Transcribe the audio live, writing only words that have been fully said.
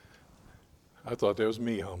I thought that was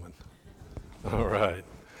me humming. All right.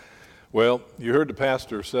 Well, you heard the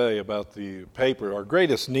pastor say about the paper. Our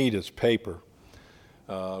greatest need is paper.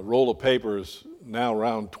 A roll of paper is now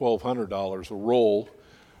around $1,200 a roll.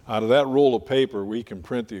 Out of that roll of paper, we can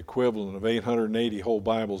print the equivalent of 880 whole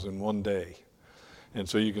Bibles in one day. And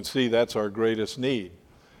so you can see that's our greatest need.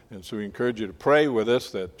 And so we encourage you to pray with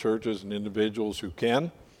us that churches and individuals who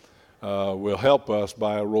can will help us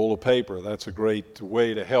buy a roll of paper. That's a great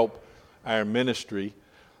way to help our ministry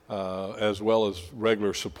as well as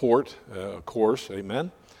regular support, of course.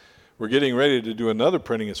 Amen. We're getting ready to do another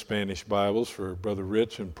printing of Spanish Bibles for Brother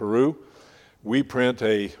Rich in Peru. We print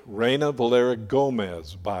a Reina Valera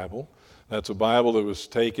Gomez Bible. That's a Bible that was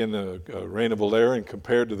taken, Reina Valera, and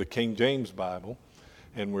compared to the King James Bible.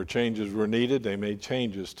 And where changes were needed, they made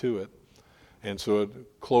changes to it. And so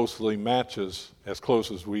it closely matches, as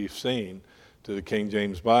close as we've seen, to the King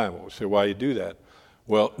James Bible. We say, why you do that?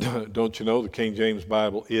 Well, don't you know the King James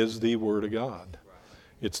Bible is the Word of God?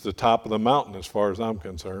 It's the top of the mountain as far as I'm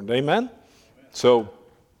concerned. Amen? So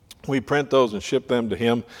we print those and ship them to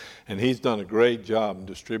him, and he's done a great job in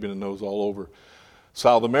distributing those all over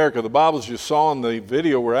South America. The Bibles you saw in the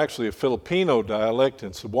video were actually a Filipino dialect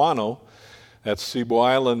in Cebuano. That's Cebu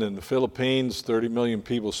Island in the Philippines. 30 million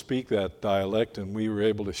people speak that dialect, and we were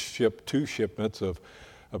able to ship 2 shipments of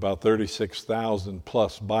about 36,000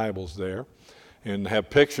 plus Bibles there, and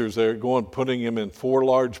have pictures there putting them in 4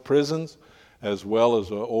 large prisons, as well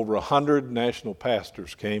as over 100 national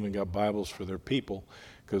pastors came and got Bibles for their people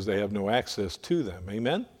because they have no access to them.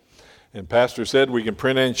 Amen? And pastor said we can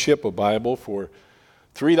print and ship a Bible for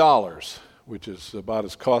 $3, which is about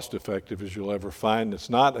as cost effective as you'll ever find.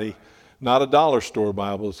 It's not a dollar store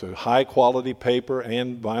Bible. It's a high quality paper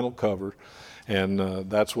and vinyl cover, and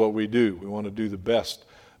that's what we do. We want to do the best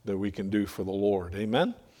that we can do for the Lord.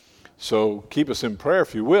 Amen? So keep us in prayer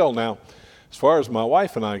if you will. Now, as far as my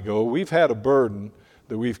wife and I go, we've had a burden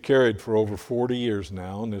that we've carried for over 40 years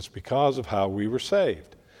now, and it's because of how we were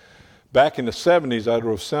saved. Back in the 70s, I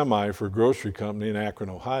drove semi for a grocery company in Akron,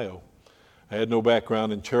 Ohio. I had no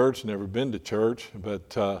background in church, never been to church,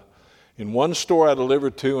 but in one store I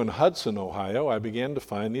delivered to in Hudson, Ohio, I began to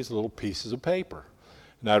find these little pieces of paper.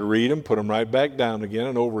 And I'd read them, put them right back down again,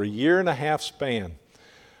 and over a 1.5-year span,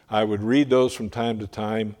 I would read those from time to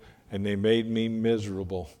time, and they made me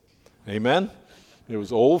miserable. Amen? It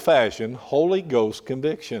was old-fashioned Holy Ghost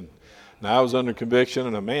conviction. Now I was under conviction,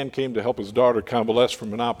 and a man came to help his daughter convalesce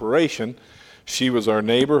from an operation. She was our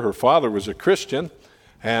neighbor. Her father was a Christian,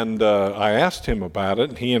 and I asked him about it,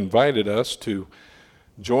 and he invited us to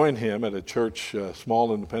join him at a church,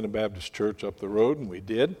 small independent Baptist church up the road, and we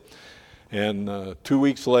did. And 2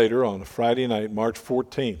 weeks later, on a Friday night, March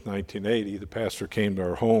 14th, 1980, the pastor came to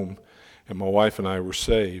our home, and my wife and I were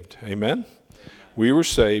saved. Amen? We were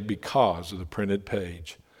saved because of the printed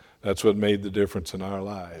page. That's what made the difference in our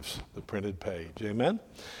lives, the printed page. Amen?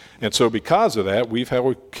 And so because of that, we've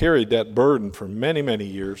carried that burden for many, many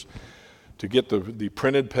years to get the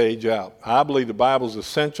printed page out. I believe the Bible is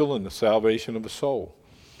essential in the salvation of the soul.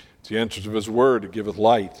 It's the entrance of his word. It giveth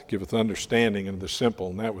light, giveth understanding unto the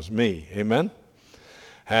simple, and that was me. Amen?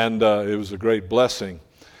 And it was a great blessing.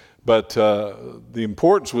 But the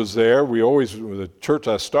importance was there. The church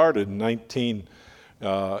I started in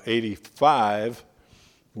 1985,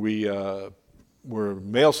 we were a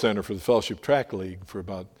mail center for the Fellowship Tract League for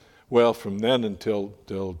from then until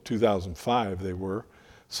 2005 they were.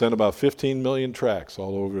 Sent about 15 million tracts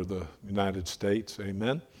all over the United States.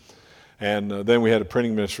 Amen? And then we had a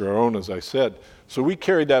printing ministry of our own, as I said. So we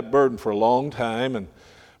carried that burden for a long time, and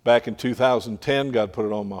back in 2010, God put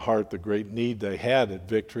it on my heart, the great need they had at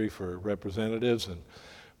Victory for representatives, and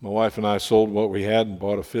my wife and I sold what we had and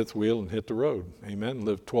bought a 5th wheel and hit the road. Amen.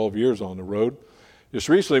 Lived 12 years on the road. Just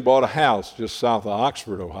recently bought a house just south of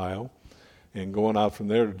Oxford, Ohio, and going out from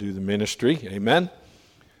there to do the ministry. Amen.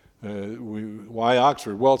 Why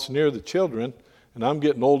Oxford? Well, it's near the children, and I'm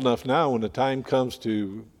getting old enough now when the time comes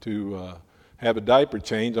to have a diaper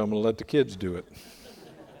change, I'm going to let the kids do it.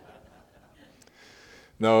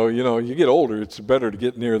 No, you get older, it's better to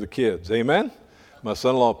get near the kids. Amen? My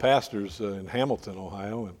son-in-law pastors in Hamilton,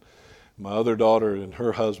 Ohio, and my other daughter and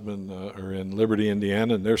her husband are in Liberty,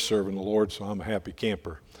 Indiana, and they're serving the Lord, so I'm a happy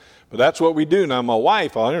camper. But that's what we do. Now,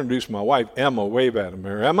 I'll introduce my wife, Emma. Wave at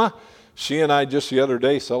her. Emma, she and I just the other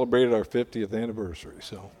day celebrated our 50th anniversary,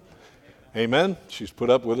 so amen. She's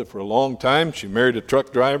put up with it for a long time. She married a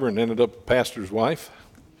truck driver and ended up a pastor's wife.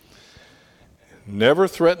 Never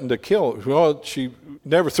threatened to she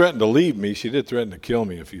never threatened to leave me. She did threaten to kill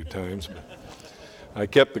me a few times, but I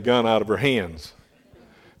kept the gun out of her hands.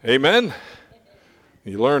 Amen?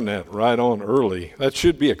 You learn that right on early. That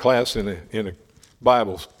should be a class in a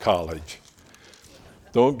Bible college.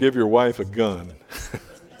 Don't give your wife a gun.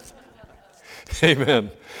 Amen.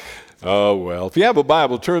 Oh, well. If you have a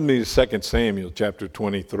Bible, turn me to 2 Samuel chapter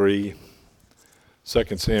 23.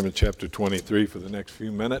 2 Samuel chapter 23 for the next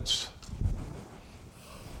few minutes.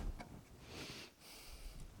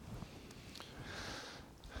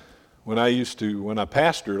 When I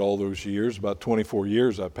pastored all those years, about 24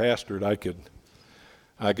 years I pastored,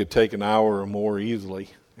 I could take an hour or more easily.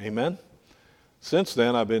 Amen? Since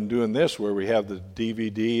then, I've been doing this where we have the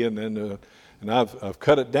DVD and I've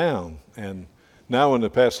cut it down. And now when the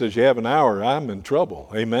pastor says you have an hour, I'm in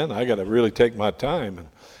trouble. Amen? I got to really take my time and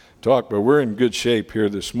talk. But we're in good shape here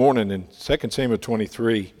this morning in 2 Samuel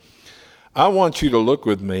 23. I want you to look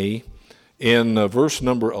with me in verse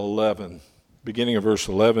number 11, beginning of verse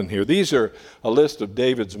 11 here. These are a list of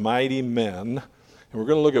David's mighty men. And we're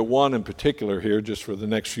going to look at one in particular here just for the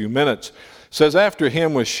next few minutes. It says, after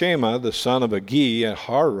him was Shema, the son of Agi, a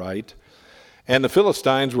Harite, and the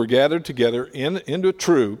Philistines were gathered together into a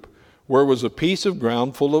troop where was a piece of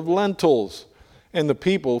ground full of lentils, and the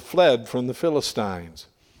people fled from the Philistines.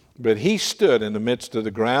 But he stood in the midst of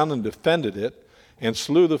the ground and defended it, and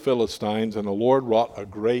slew the Philistines, and the Lord wrought a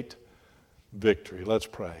great victory. Let's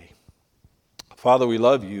pray. Father, we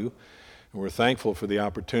love you, and we're thankful for the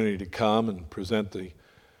opportunity to come and present the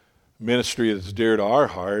ministry that's dear to our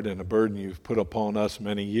heart and a burden you've put upon us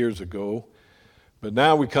many years ago. But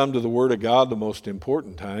now we come to the Word of God, the most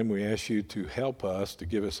important time. We ask you to help us, to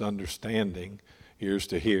give us understanding, ears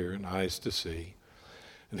to hear and eyes to see.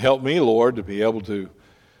 And help me, Lord, to be able to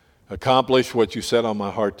accomplish what you set on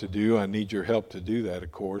my heart to do. I need your help to do that,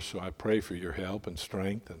 of course, so I pray for your help and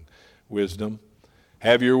strength and wisdom.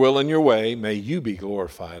 Have your will and your way. May you be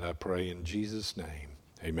glorified, I pray, in Jesus' name.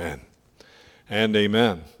 Amen and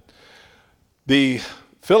amen. The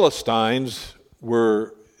Philistines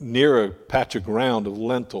were near a patch of ground of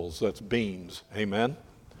lentils, that's beans, amen?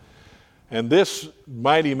 And this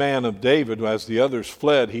mighty man of David, as the others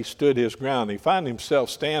fled, he stood his ground. He found himself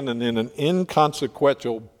standing in an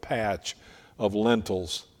inconsequential patch of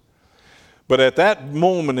lentils. But at that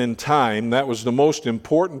moment in time, that was the most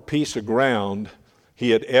important piece of ground he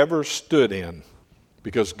had ever stood in,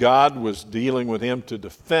 because God was dealing with him to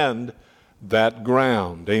defend that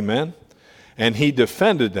ground, amen? And he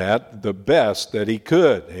defended that the best that he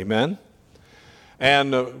could, amen?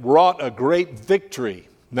 And wrought a great victory.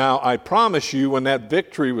 Now, I promise you, when that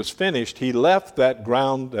victory was finished, he left that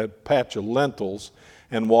ground, that patch of lentils,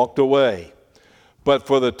 and walked away. But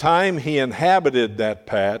for the time he inhabited that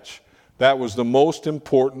patch, that was the most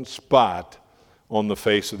important spot on the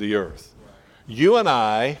face of the earth. You and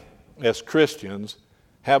I, as Christians,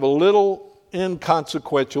 have a little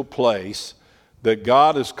inconsequential place that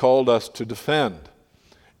God has called us to defend.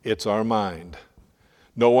 It's our mind.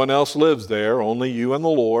 No one else lives there, only you and the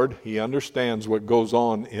Lord. He understands what goes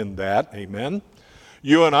on in that, amen?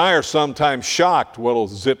 You and I are sometimes shocked what will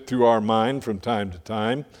zip through our mind from time to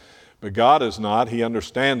time, but God is not. He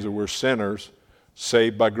understands that we're sinners,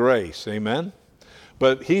 saved by grace, amen?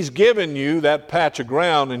 But he's given you that patch of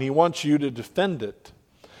ground, and he wants you to defend it.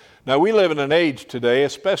 Now, we live in an age today,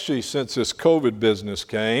 especially since this COVID business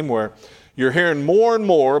came, where you're hearing more and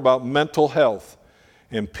more about mental health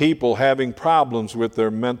and people having problems with their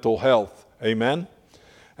mental health. Amen?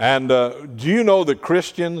 And do you know that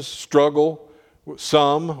Christians struggle,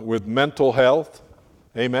 some, with mental health?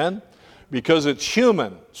 Amen? Because it's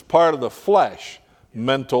human. It's part of the flesh,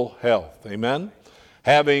 mental health. Amen?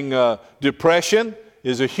 Having depression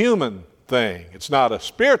is a human thing. It's not a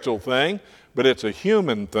spiritual thing, but it's a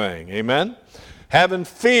human thing. Amen? Having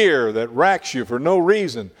fear that racks you for no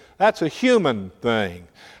reason, that's a human thing.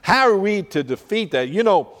 How are we to defeat that? You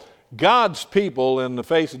know, God's people in the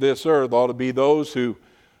face of this earth ought to be those who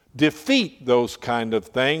defeat those kind of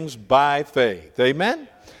things by faith. Amen?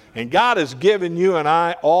 And God has given you and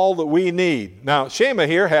I all that we need. Now, Shema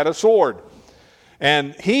here had a sword.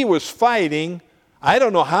 And he was fighting, I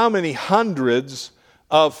don't know how many hundreds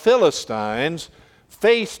of Philistines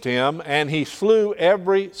faced him, and he slew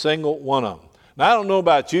every single one of them. Now, I don't know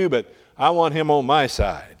about you, but I want him on my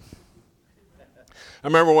side. I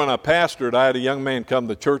remember when I pastored, I had a young man come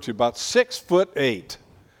to church about 6'8".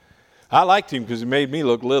 I liked him because he made me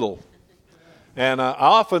look little. And I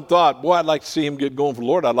often thought, boy, I'd like to see him get going for the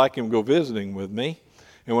Lord. I'd like him to go visiting with me.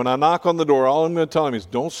 And when I knock on the door, all I'm going to tell him is,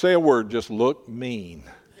 don't say a word, just look mean.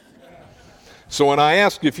 So when I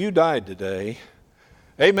ask if you died today,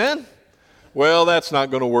 amen? Well, that's not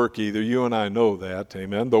going to work either. You and I know that,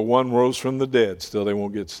 amen? Though one rose from the dead, still they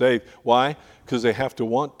won't get saved. Why? Because they have to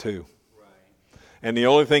want to. And the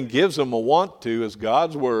only thing gives them a want to is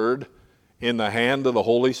God's Word in the hand of the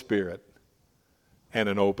Holy Spirit and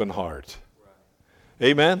an open heart.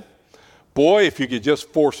 Amen? Boy, if you could just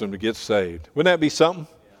force them to get saved. Wouldn't that be something?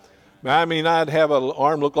 I mean, I'd have an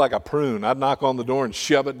arm look like a prune. I'd knock on the door and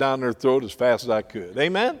shove it down their throat as fast as I could.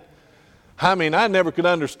 Amen? I mean, I never could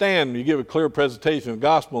understand you give a clear presentation of the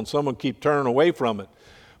gospel and someone keep turning away from it.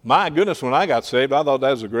 My goodness, when I got saved, I thought that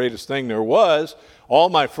was the greatest thing there was. All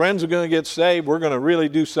my friends are going to get saved. We're going to really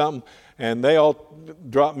do something. And they all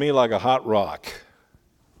dropped me like a hot rock.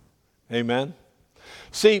 Amen?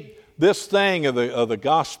 See, this thing of the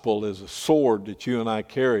gospel is a sword that you and I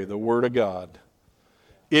carry, the Word of God.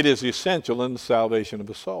 It is essential in the salvation of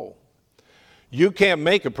a soul. You can't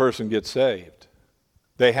make a person get saved.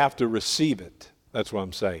 They have to receive it. That's what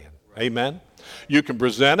I'm saying. Amen? You can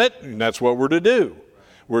present it, and that's what we're to do.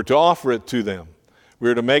 We're to offer it to them.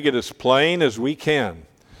 We're to make it as plain as we can.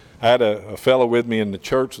 I had a fellow with me in the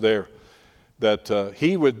church there that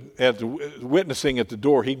he would, at witnessing at the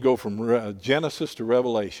door, he'd go from Genesis to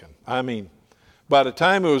Revelation. I mean, by the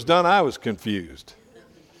time it was done, I was confused.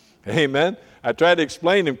 Amen? I tried to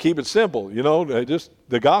explain to him, keep it simple, just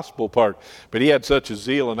the gospel part. But he had such a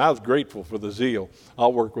zeal, and I was grateful for the zeal.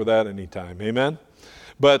 I'll work with that anytime. Amen?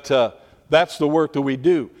 But that's the work that we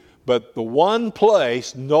do. But the one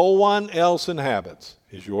place no one else inhabits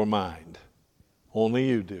is your mind. Only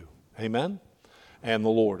you do. Amen? And the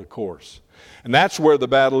Lord, of course. And that's where the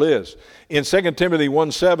battle is. In 2 Timothy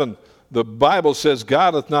 1:7, the Bible says,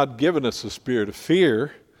 God hath not given us a spirit of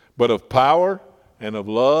fear, but of power and of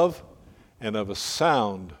love and of a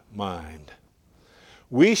sound mind.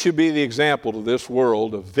 We should be the example to this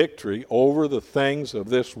world of victory over the things of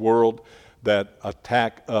this world that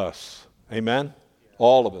attack us. Amen?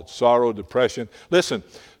 All of it. Sorrow, depression. Listen,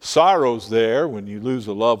 sorrow's there when you lose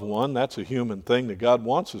a loved one. That's a human thing that God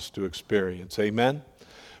wants us to experience. Amen?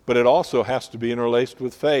 But it also has to be interlaced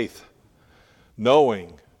with faith.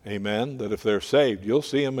 Knowing, amen, that if they're saved, you'll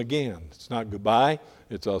see them again. It's not goodbye.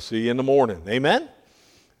 It's I'll see you in the morning. Amen?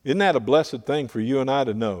 Isn't that a blessed thing for you and I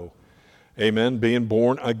to know? Amen? Being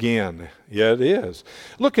born again. Yeah, it is.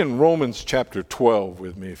 Look in Romans chapter 12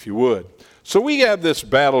 with me, if you would. So we have this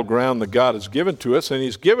battleground that God has given to us, and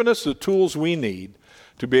He's given us the tools we need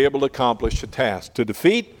to be able to accomplish a task, to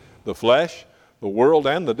defeat the flesh, the world,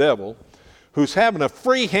 and the devil, who's having a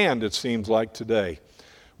free hand, it seems like, today.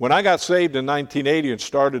 When I got saved in 1980 and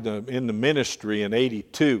started in the ministry in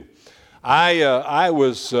 82, I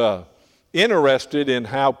was interested in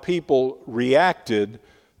how people reacted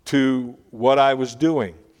to what I was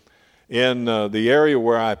doing. In the area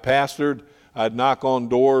where I pastored, I'd knock on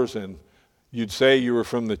doors and you'd say you were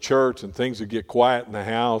from the church and things would get quiet in the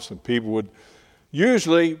house and people would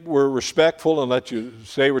usually were respectful and let you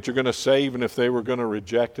say what you're going to say even if they were going to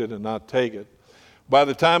reject it and not take it. By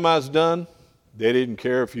the time I was done, they didn't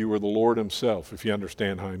care if you were the Lord Himself, if you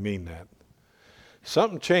understand how I mean that.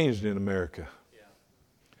 Something changed in America.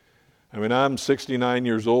 I mean, I'm 69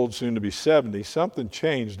 years old, soon to be 70. Something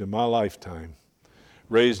changed in my lifetime.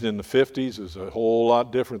 Raised in the 50s is a whole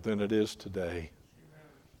lot different than it is today.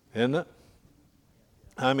 Isn't it?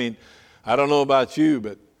 I mean, I don't know about you,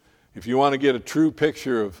 but if you want to get a true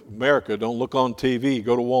picture of America, don't look on TV.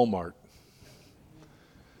 Go to Walmart.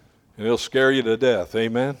 And it'll scare you to death.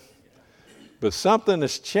 Amen? But something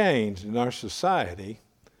has changed in our society.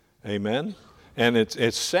 Amen? And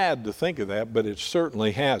it's sad to think of that, but it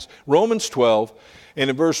certainly has. Romans 12, and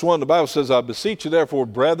in verse 1, the Bible says, I beseech you therefore,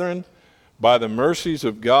 brethren, by the mercies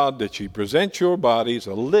of God, that ye present your bodies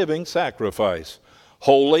a living sacrifice,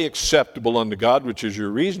 holy, acceptable unto God, which is your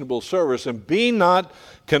reasonable service, and be not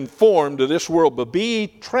conformed to this world, but be ye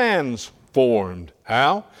transformed.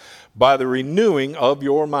 How? By the renewing of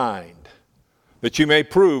your mind, that you may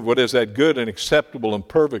prove what is that good and acceptable and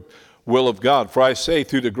perfect will of God. For I say,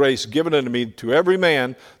 through the grace given unto me, to every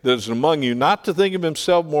man that is among you, not to think of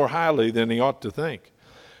himself more highly than he ought to think,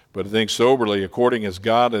 but to think soberly, according as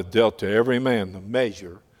God hath dealt to every man the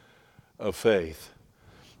measure of faith.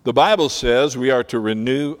 The Bible says we are to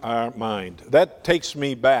renew our mind. That takes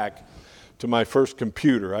me back to my first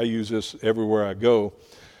computer. I use this everywhere I go.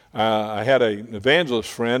 I had an evangelist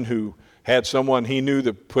friend who had someone he knew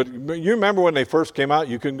that put, you remember when they first came out,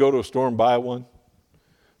 you couldn't go to a store and buy one?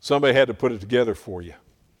 Somebody had to put it together for you.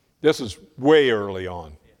 This is way early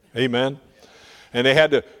on. Amen? And they had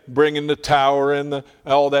to bring in the tower and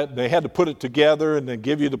all that. They had to put it together and then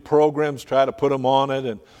give you the programs, try to put them on it.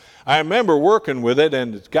 And I remember working with it,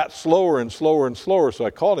 and it got slower and slower and slower. So I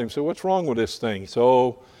called him and said, what's wrong with this thing?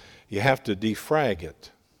 So you have to defrag it.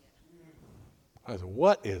 I said,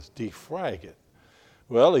 what is defrag it?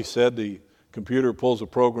 Well, he said the Computer pulls a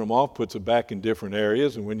program off, puts it back in different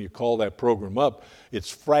areas, and when you call that program up,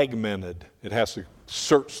 it's fragmented. It has to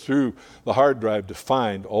search through the hard drive to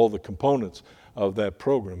find all the components of that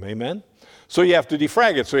program. Amen? So you have to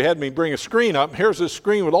defrag it. So he had me bring a screen up. Here's this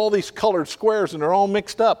screen with all these colored squares, and they're all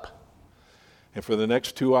mixed up. And for the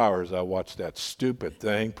next 2 hours, I watched that stupid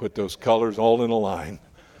thing put those colors all in a line.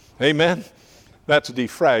 Amen? That's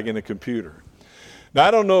defragging a computer. Now,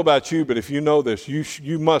 I don't know about you, but if you know this,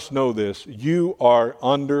 you must know this. You are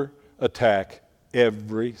under attack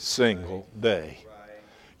every single day.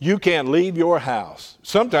 You can't leave your house.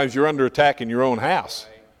 Sometimes you're under attack in your own house.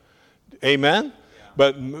 Amen?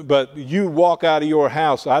 But you walk out of your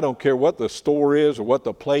house, I don't care what the store is or what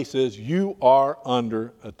the place is, you are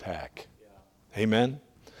under attack. Amen?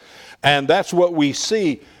 And that's what we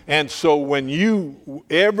see. And so when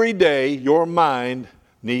every day, your mind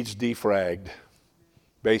needs defragged.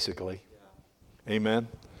 Basically. Amen.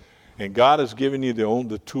 And God has given you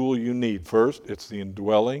the tool you need. First, it's the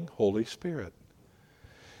indwelling Holy Spirit.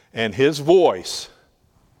 And His voice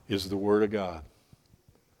is the Word of God.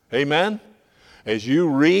 Amen. As you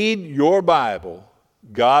read your Bible,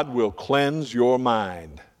 God will cleanse your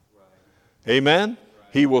mind. Amen.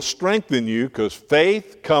 He will strengthen you because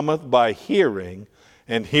faith cometh by hearing,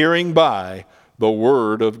 and hearing by the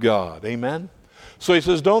Word of God. Amen. So he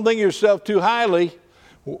says, don't think of yourself too highly.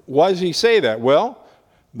 Why does he say that? Well,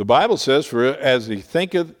 the Bible says, for as he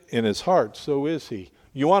thinketh in his heart, so is he.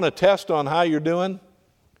 You want a test on how you're doing?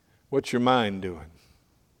 What's your mind doing?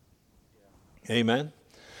 Amen?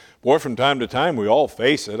 Boy, from time to time, we all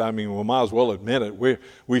face it. I mean, we might as well admit it.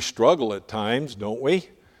 We struggle at times, don't we?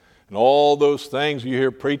 And all those things you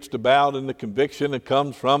hear preached about and the conviction that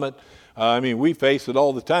comes from it. We face it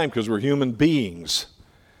all the time because we're human beings.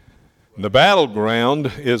 The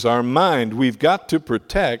battleground is our mind. We've got to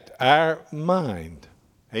protect our mind.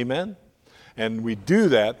 Amen? And we do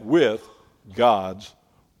that with God's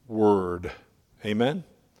Word. Amen?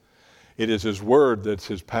 It is His Word that's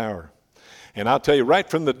His power. And I'll tell you, right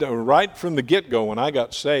from the get-go when I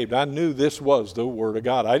got saved, I knew this was the Word of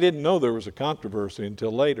God. I didn't know there was a controversy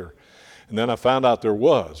until later. And then I found out there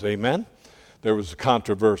was. Amen? There was a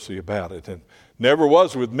controversy about it. And never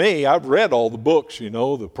was with me. I've read all the books,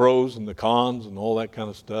 the pros and the cons and all that kind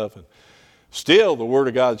of stuff. And still, the Word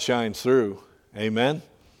of God shines through. Amen?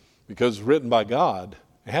 Because it's written by God.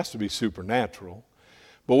 It has to be supernatural.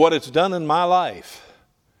 But what it's done in my life,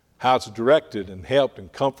 how it's directed and helped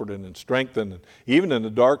and comforted and strengthened, and even in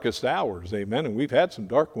the darkest hours. Amen? And we've had some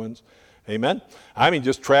dark ones. Amen?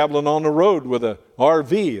 Just traveling on the road with an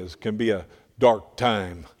RV can be a dark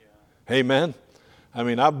time. Amen?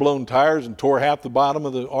 I've blown tires and tore half the bottom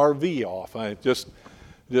of the RV off. Just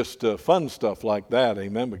fun stuff like that,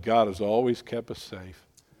 amen. But God has always kept us safe.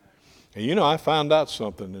 And I found out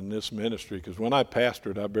something in this ministry, because when I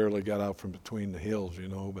pastored, I barely got out from between the hills,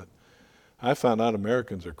 but I found out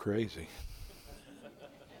Americans are crazy.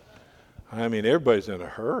 Everybody's in a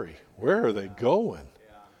hurry. Where are they going?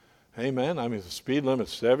 Amen. The speed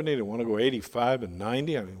limit's 70. They want to go 85 and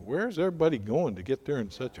 90. Where's everybody going to get there in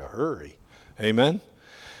such a hurry? Amen.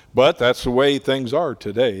 But that's the way things are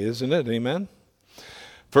today, isn't it? Amen.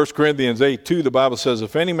 1 Corinthians 8:2, the Bible says,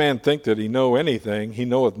 if any man think that he know anything, he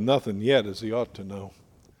knoweth nothing yet as he ought to know.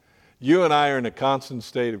 You and I are in a constant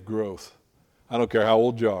state of growth. I don't care how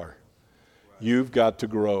old you are. You've got to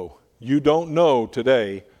grow. You don't know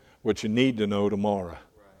today what you need to know tomorrow.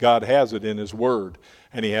 God has it in His Word,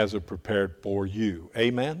 and He has it prepared for you.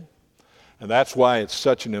 Amen? And that's why it's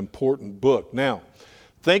such an important book. Now,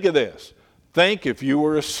 think of this. Think if you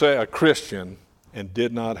were a Christian and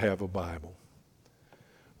did not have a Bible.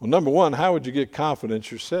 Well, number one, how would you get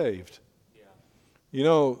confidence you're saved?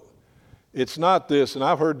 It's not this, and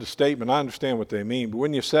I've heard the statement, I understand what they mean, but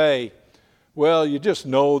when you say, well, you just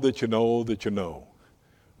know that you know that you know.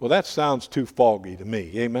 Well, that sounds too foggy to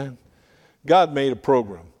me. Amen? God made a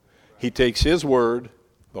program. He takes His Word,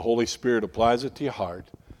 the Holy Spirit applies it to your heart.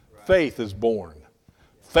 Faith is born.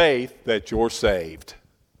 Faith that you're saved.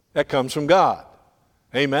 That comes from God.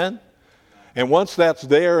 Amen? And once that's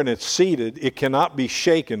there and it's seated, it cannot be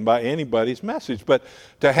shaken by anybody's message. But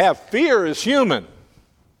to have fear is human,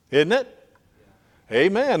 isn't it?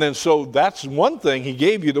 Amen. And so that's one thing He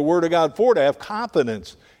gave you the Word of God for, to have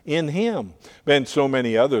confidence in Him. And so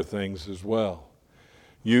many other things as well.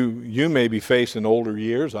 You may be facing older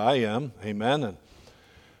years. I am. Amen.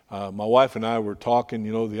 And my wife and I were talking,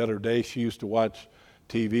 the other day. She used to watch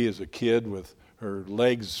TV as a kid with her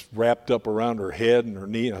legs wrapped up around her head and her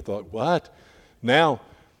knee. And I thought, what? Now,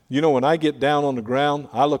 when I get down on the ground,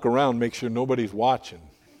 I look around, make sure nobody's watching.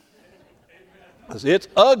 It's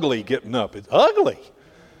ugly getting up. It's ugly.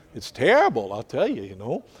 It's terrible, I'll tell you, you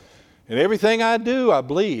know. And everything I do, I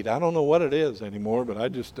bleed. I don't know what it is anymore, but I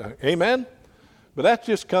just, amen? But that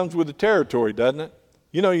just comes with the territory, doesn't it?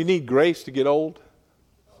 You know, you need grace to get old.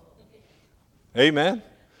 Amen?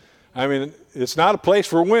 I mean, it's not a place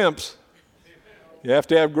for wimps. You have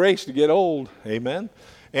to have grace to get old. Amen?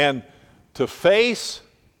 And to face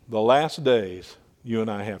the last days, you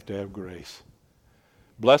and I have to have grace.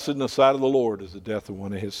 Blessed in the sight of the Lord is the death of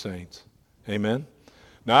one of his saints. Amen?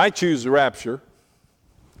 Now, I choose the rapture.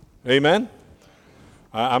 Amen?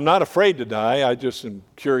 I'm not afraid to die. I just am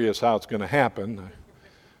curious how it's going to happen.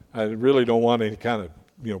 I really don't want any kind of,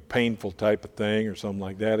 painful type of thing or something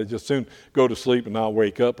like that. I just soon go to sleep and I'll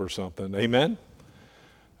wake up or something. Amen?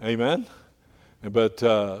 Amen? But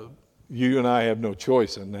you and I have no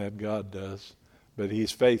choice in that. God does. But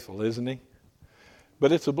he's faithful, isn't he?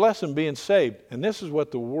 But it's a blessing being saved. And this is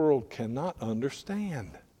what the world cannot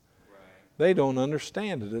understand. Right. They don't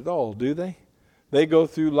understand it at all, do they? They go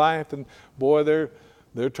through life and, boy,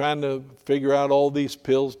 they're trying to figure out all these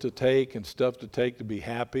pills to take and stuff to take to be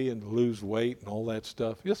happy and lose weight and all that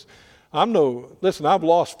stuff. Yes, listen, I've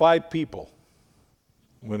lost 5 people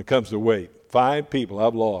when it comes to weight. 5 people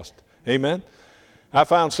I've lost. Amen? I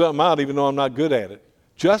found something out even though I'm not good at it.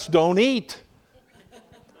 Just don't eat.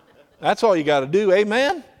 That's all you got to do.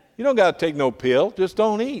 Amen? You don't got to take no pill. Just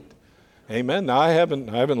don't eat. Amen? Now, I haven't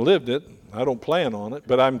lived it. I don't plan on it.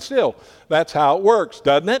 But that's how it works,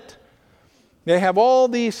 doesn't it? They have all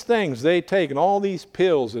these things they take and all these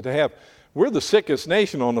pills that they have. We're the sickest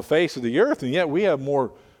nation on the face of the earth, and yet we have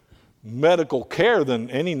more medical care than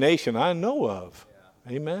any nation I know of.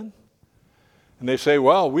 Yeah. Amen? And they say,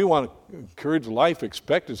 well, we want to encourage life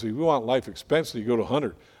expectancy. We want life expectancy to go to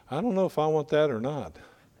 100. I don't know if I want that or not.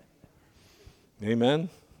 Amen?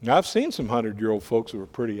 Now, I've seen some 100-year-old folks who are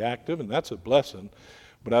pretty active, and that's a blessing.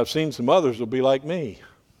 But I've seen some others who will be like me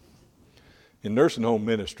in nursing home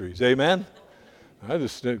ministries. Amen? I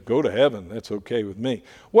just go to heaven. That's okay with me.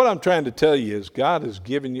 What I'm trying to tell you is God has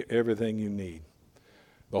given you everything you need.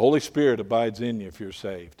 The Holy Spirit abides in you if you're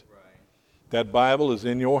saved. Right. That Bible is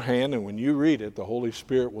in your hand, and when you read it, the Holy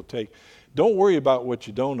Spirit will take. Don't worry about what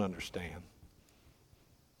you don't understand.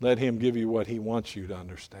 Let him give you what he wants you to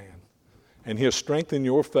understand. And he'll strengthen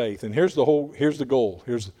your faith. And here's the goal.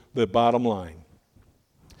 Here's the bottom line.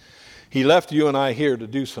 He left you and I here to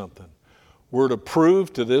do something. We're to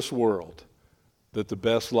prove to this world that the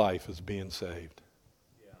best life is being saved.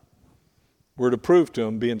 Yeah. We're to prove to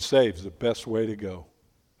them being saved is the best way to go.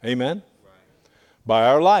 Amen? Right. By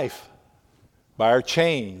our life, by our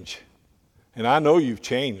change. And I know you've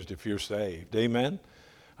changed if you're saved. Amen?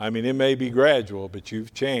 I mean, it may be gradual, but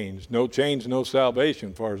you've changed. No change, no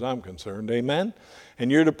salvation, as far as I'm concerned. Amen?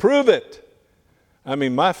 And you're to prove it. I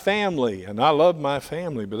mean, my family, and I love my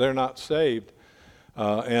family, but they're not saved.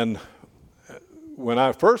 And when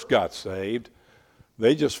I first got saved,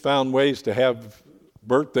 they just found ways to have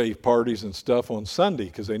birthday parties and stuff on Sunday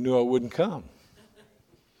because they knew I wouldn't come.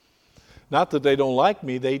 Not that they don't like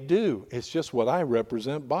me, they do. It's just what I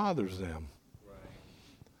represent bothers them. Right.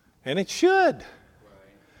 And it should. Right.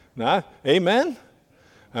 Now, amen?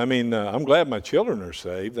 I mean, I'm glad my children are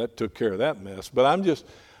saved. That took care of that mess. But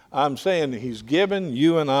I'm saying he's given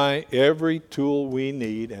you and I every tool we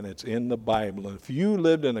need, and it's in the Bible. And if you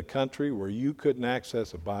lived in a country where you couldn't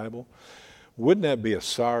access a Bible, wouldn't that be a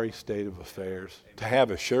sorry state of affairs? To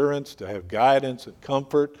have assurance, to have guidance and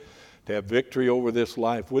comfort, to have victory over this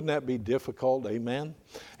life, wouldn't that be difficult? Amen?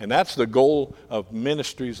 And that's the goal of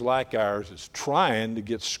ministries like ours, is trying to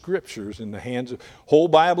get scriptures in the hands of whole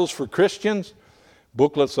Bibles for Christians,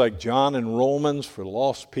 booklets like John and Romans for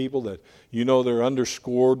lost people that they're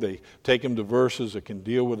underscored. They take them to verses that can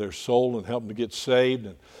deal with their soul and help them to get saved.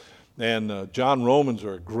 And John Romans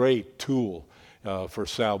are a great tool for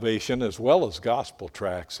salvation, as well as gospel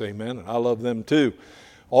tracts. Amen. And I love them too.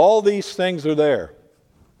 All these things are there.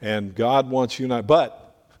 And God wants you and I.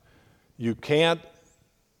 But you can't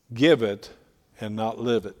give it and not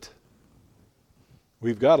live it.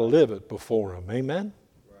 We've got to live it before him. Amen.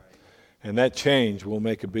 Right. And that change will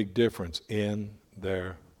make a big difference in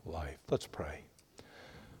their life. Let's pray.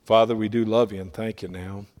 Father, we do love you and thank you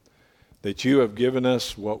now that you have given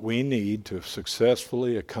us what we need to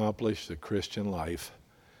successfully accomplish the Christian life,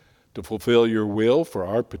 to fulfill your will for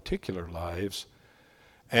our particular lives,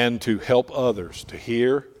 and to help others to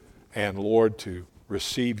hear and, Lord, to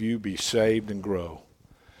receive you, be saved, and grow.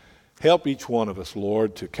 Help each one of us,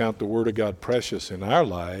 Lord, to count the Word of God precious in our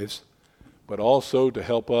lives, but also to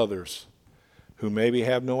help others who maybe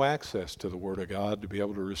have no access to the Word of God to be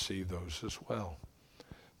able to receive those as well.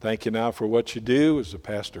 Thank you now for what you do as the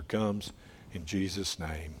pastor comes. In Jesus'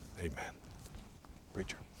 name, amen.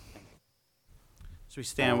 Preacher. As we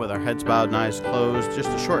stand with our heads bowed and eyes closed, just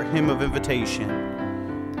a short hymn of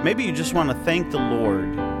invitation. Maybe you just want to thank the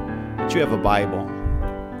Lord that you have a Bible.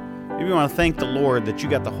 Maybe you want to thank the Lord that you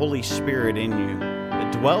got the Holy Spirit in you,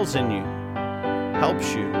 that dwells in you,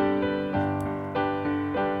 helps you.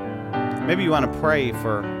 Maybe you want to pray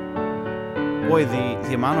for,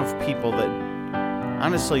 the amount of people that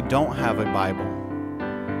honestly don't have a Bible,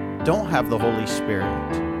 don't have the Holy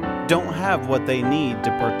Spirit, don't have what they need to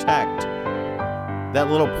protect that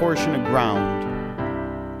little portion of ground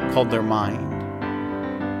called their mind.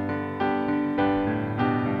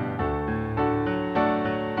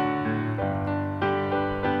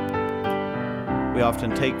 We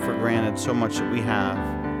often take for granted so much that we have.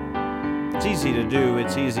 It's easy to do.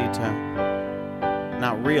 It's easy to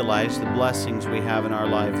not realize the blessings we have in our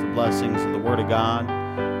life, the blessings of the Word of God,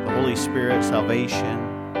 the Holy Spirit, salvation.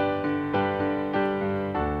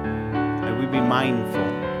 May we be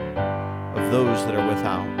mindful of those that are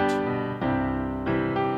without.